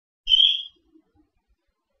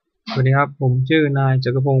สวัสดีครับผมชื่อนายจั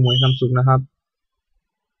กรพงศ์เหมยคำสุขนะครับ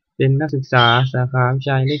เป็นนักศึกษาสาขาวิช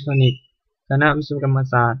าอิเล็กทรอนิกส์คณะวิศวกรรม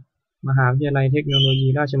ศาสตร์มหาวิทยาลัยเทคโนโลยี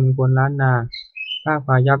ราชมงคลล้านนาภาคพ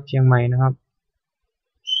ายัพเชียงใหม่นะครับ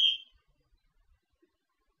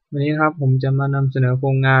วันนี้นะครับผมจะมานำเสนอโคร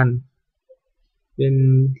งงานเป็น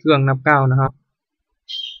เครื่องนับเก้านะครับ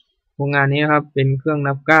โครงงานนี้นะครับเป็นเครื่อง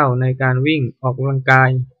นับเก้าในการวิ่งออกกำลังกาย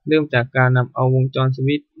เริ่มจากการนำเอาวงจรส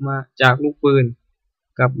วิตช์มาจากลูกปืน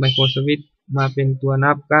กับไมโครสวิตช์มาเป็นตัว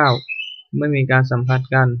นับเก้าไม่มีการสัมผัส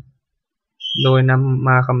กันโดยนำม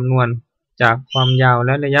าคำนวณจากความยาวแ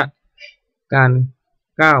ละระยะการ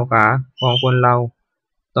ก้าวขาของคนเรา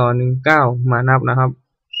ต่อ1ก้าวมานับนะครับ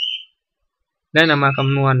ได้นำมาค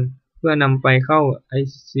ำนวณเพื่อนำไปเข้า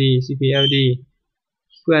IC CPLD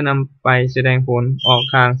เพื่อนำไปแสดงผลออก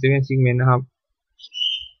ทาง 7 Segment นะครับ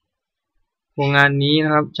โครงงานนี้น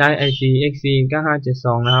ะครับใช้ IC XC9572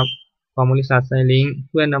 นะครับของบริษัทไซลิงค์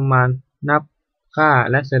เพื่อนำมานับค่า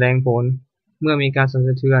และแสดงผลเมื่อมีการสั่นส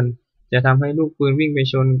ะเทือนจะทำให้ลูกปืนวิ่งไป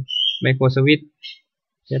ชนไมโครสวิตช์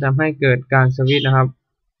จะทำให้เกิดการสวิตช์นะครับ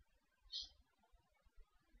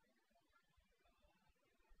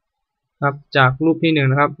จากรูปที่1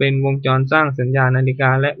นะครับเป็นวงจรสร้างสัญญาณนาฬิกา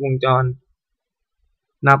และวงจร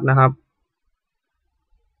นับนะครับ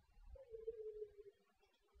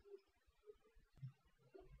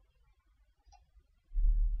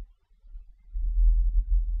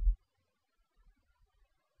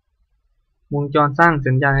วงจรสร้าง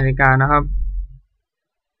สัญญาณนาฬิกานะครับ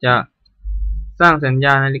จะสร้างสัญญ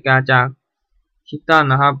าณนาฬิกาจากคิตตัน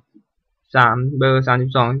นะครับเบอร์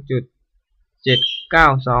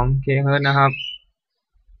 32.792 kHz นะครับ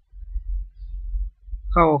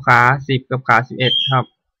เข้าขา10กับขา11ครับ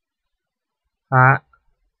ขา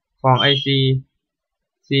ของ IC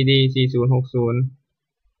CD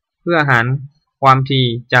 4060เพื่อหารความถี่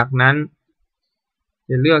จากนั้นจ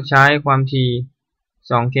ะเลือกใช้ความถี่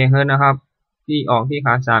2 kHz นะครับที่ออกที่ข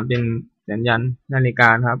า3เป็นสัญญาณนาฬิกา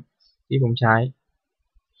ครับที่ผมใช้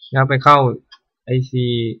แล้วไปเข้า IC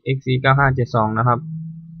XC9572 นะครับ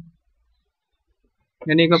แล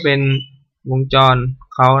ะนี่ก็เป็นวงจร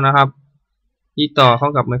เขานะครับที่ต่อเข้า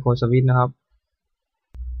กับไมโครสวิตช์นะครับ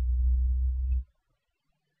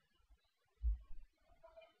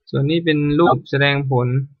ส่วนนี้เป็นรูปแสดงผล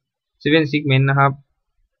 7 Segment นะครับ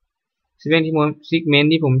7 Segment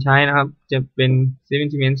ที่ผมใช้นะครับจะเป็น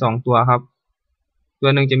7 Segment 2ตัวครับตั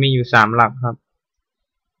วหนึ่งจะมีอยู่3หลักครับ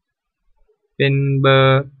เป็นเบอ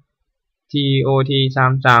ร์ TOT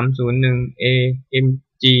 3301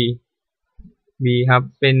 AMG B ครับ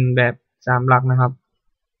เป็นแบบ3หลักนะครับ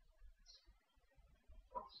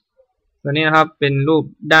ตัวนี้นะครับเป็นรูป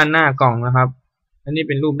ด้านหน้ากล่องนะครับอันนี้เ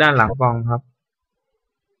ป็นรูปด้านหลังกล่องครับ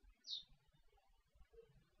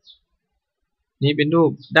นี่เป็นรู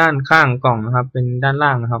ปด้านข้างกล่องนะครับเป็นด้าน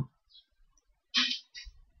ล่างนะครับ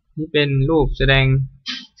นี่เป็นรูปแสดง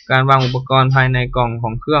การวางอุปกรณ์ภายในกล่องข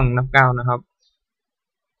องเครื่องนับเก้านะครับ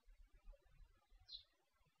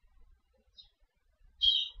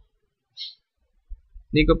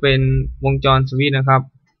นี่ก็เป็นวงจรสวิตช์นะครับ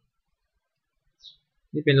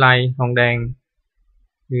นี่เป็นลายทองแดง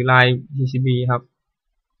หรือลาย PCB ครับ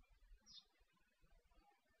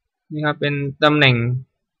นี่ครับเป็นตำแหน่ง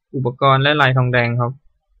อุปกรณ์และลายทองแดงครับ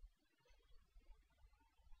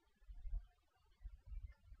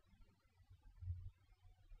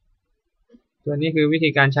ตัวนี้คือวิธี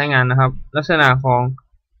การใช้งานนะครับลักษณะของ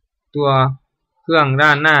ตัวเครื่องด้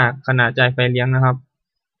านหน้าขณะจ่ายไฟเลี้ยงนะครับ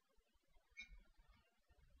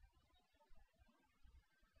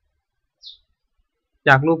จ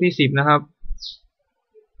ากรูปที่10นะครับ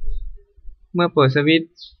เมื่อเปิดสวิต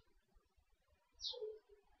ช์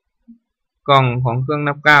กล่องของเครื่อง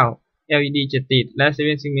นับเก้า LED จะติดและ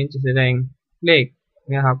7 Segment จะแสดงเลข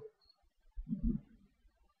นะครับ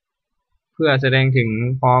เพื่อแสดงถึง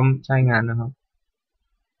พร้อมใช้งานนะครับ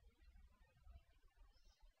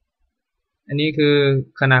อันนี้คือ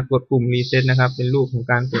ขณะกดปุ่มรีเซ็ตนะครับเป็นรูปของ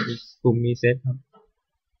การกดปุ่มรีเซ็ตครับ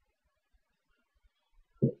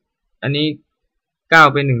อันนี้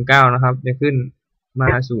9เป็น19นะครับจะขึ้นมา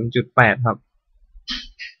 0.8 ครับ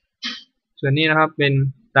ส่วนนี้นะครับเป็น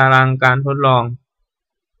ตารางการทดลอง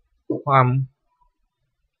ความ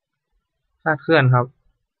คลาดเคลื่อนครับ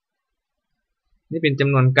นี่เป็นจ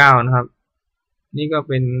ำนวน9นะครับนี่ก็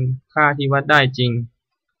เป็นค่าที่วัดได้จริง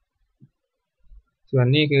ส่วน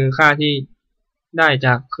นี้คือค่าที่ได้จ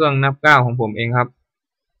ากเครื่องนับเก้าของผมเองครับ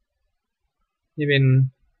นี่เป็น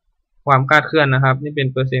ความคลาดเคลื่อนนะครับนี่เป็น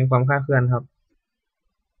เปอร์เซ็นต์ความคลาดเคลื่อนครับ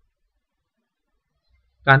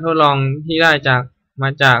การทดลองที่ได้มา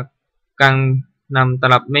จากการนำต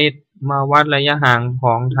ลับเมตรมาวัดระยะห่างข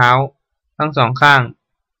องเท้าทั้งสองข้าง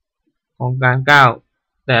ของการก้าว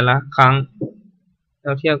แต แต่ละครั้งเร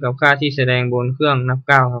าเทียบกับค่าที่แสดงบนเครื่องนับ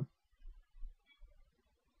ก้าวครับ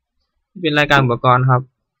เป็นรายการอุปกรณ์ครับ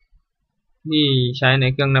ที่ใช้ใน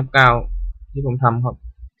เครื่องนับก้าวที่ผมทำครับ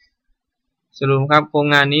สรุปครับโครง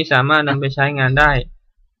งานนี้สามารถนำไปใช้งานได้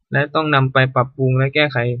และต้องนำไปปรับปรุงและแก้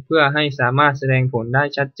ไขเพื่อให้สามารถแสดงผลได้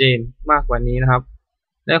ชัดเจนมากกว่านี้นะครับ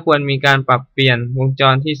และควรมีการปรับเปลี่ยนวงจ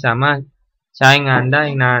รที่สามารถใช้งานได้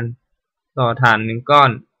นานต่อฐาน1ก้อ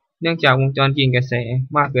นเนื่องจากวงจรกินกระแส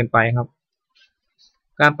มากเกินไปครับ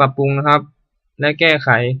การปรับปรุงนะครับและแก้ไข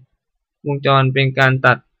วงจรเป็นการ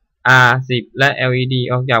ตัด R10 และ LED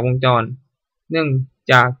ออกจากวงจรเนื่อง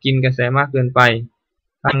จากกินกระแสมากเกินไป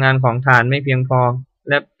พลังงานของฐานไม่เพียงพอ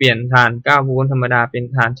และเปลี่ยนฐาน9โวลต์ธรรมดาเป็น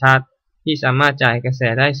ฐานชาร์จที่สามารถจ่ายกระแส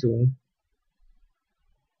ได้สูง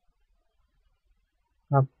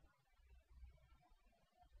ครับ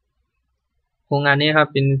โครงงานนี้ครับ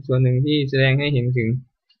เป็นส่วนหนึ่งที่แสดงให้เห็นถึง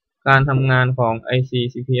การทำงานของ IC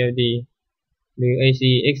CPLD หรือ IC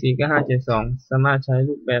XC9572 สามารถใช้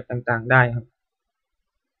รูปแบบต่างๆได้ครับ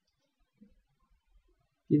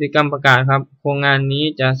กิจกรรมประกาศครับโครงงานนี้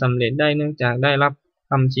จะสำเร็จได้เนื่องจากได้รับ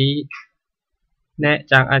คำชี้แนะ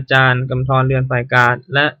จากอาจารย์กำธรเรือนฝ่ายการ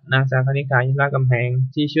และนางสาวคณิษฐายิรกำแพง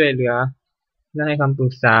ที่ช่วยเหลือและให้คำปรึ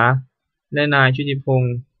กษาและนายชุติพง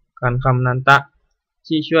ศ์กันคำนันตะ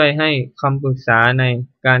ที่ช่วยให้คำปรึกษาใน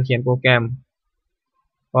การเขียนโปรแกรม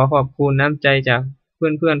ขอขอบคุณน้ำใจจากเ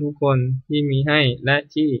พื่อนๆทุกคนที่มีให้และ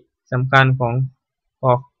ที่สำคัญข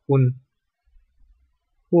อบคุณ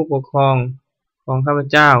ผู้ปกครองของข้าพ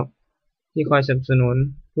เจ้าที่คอยสนับสนุน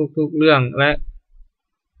ทุกๆเรื่องและ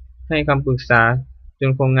ให้คำปรึกษาจ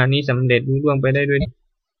นโครงงานนี้สำเร็จรุ่งเรืองไปได้ด้วย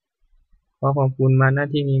ขอขอบคุณมาณ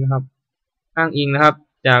ที่นี้นะครับอ้างอิงนะครับ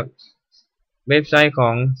จากเว็บไซต์ขอ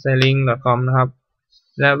ง selling.com นะครับ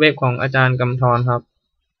และเว็บของอาจารย์กำธรครับ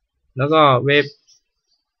แล้วก็เว็บ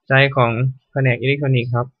ไซต์ของแผนกอิเล็กทรอนิก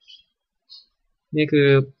ส์ครับนี่คือ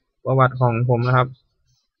ประวัติของผมนะครับ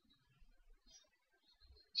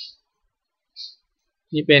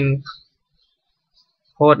นี่เป็น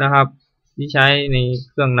โค้ดนะครับที่ใช้ใน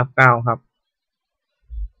เครื่องนับก้าวครับ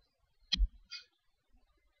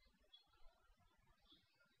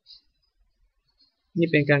นี่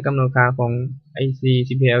เป็นการกำหนดค่าของ IC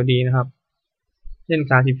CPLD นะครับเช่น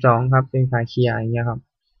ค่า12ครับเป็นค่าเคลียร์อย่างเงี้ยครับ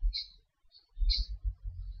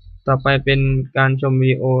ต่อไปเป็นการชมวิ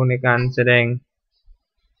ดีโอในการแสดง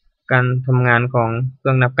การทำงานของเค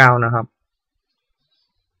รื่องนับก้าวนะครับ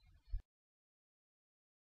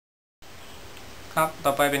ครับต่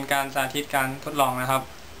อไปเป็นการสาธิตการทดลองนะครับ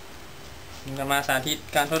จะมาสาธิต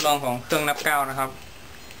การทดลองของเครื่องนับก้าวนะครับ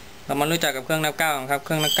เรามารู้จักกับเครื่องนับก้าวครับเค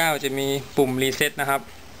รื่องนับก้าวจะมีปุ่มรีเซ็ตนะครับ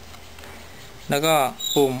แล้วก็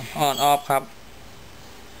ปุ่มออนออฟครับ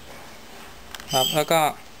แล้วก็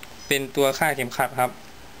เป็นตัวค่าเข็มขัดครับ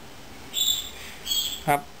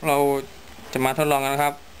เราจะมาทดลองกันนะค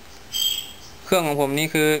รับเครื่องของผมนี่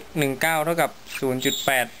คือ19เท่ากับ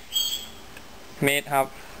 0.8 เมตรครับ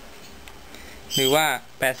หรือว่า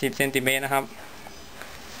80 เซนติเมตรนะครั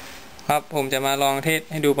บผมจะมาลองเทส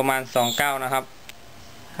ให้ดูประมาณ2 ก้าวนะครับ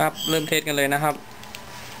เริ่มเทสกันเลยนะครับ1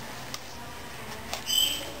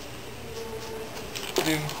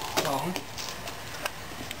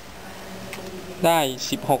 2ได้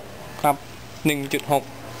16ครับ 1.6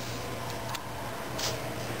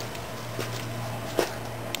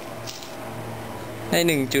 ได้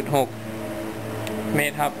 1.6 เม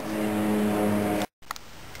ตรครับ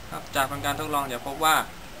จากผลการทดลองจะพบว่า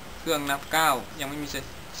เครื่องนับก้าวยังไม่มีเส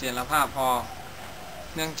ถียรภาพพอ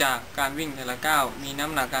เนื่องจากการวิ่งแต่ละก้าวมีน้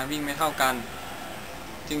ำหนักการวิ่งไม่เท่ากัน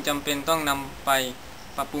จึงจำเป็นต้องนำไป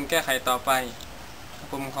ปรับปรุงแก้ไขต่อไป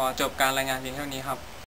ผมขอจบการรายงานเพียงเท่านี้ครับ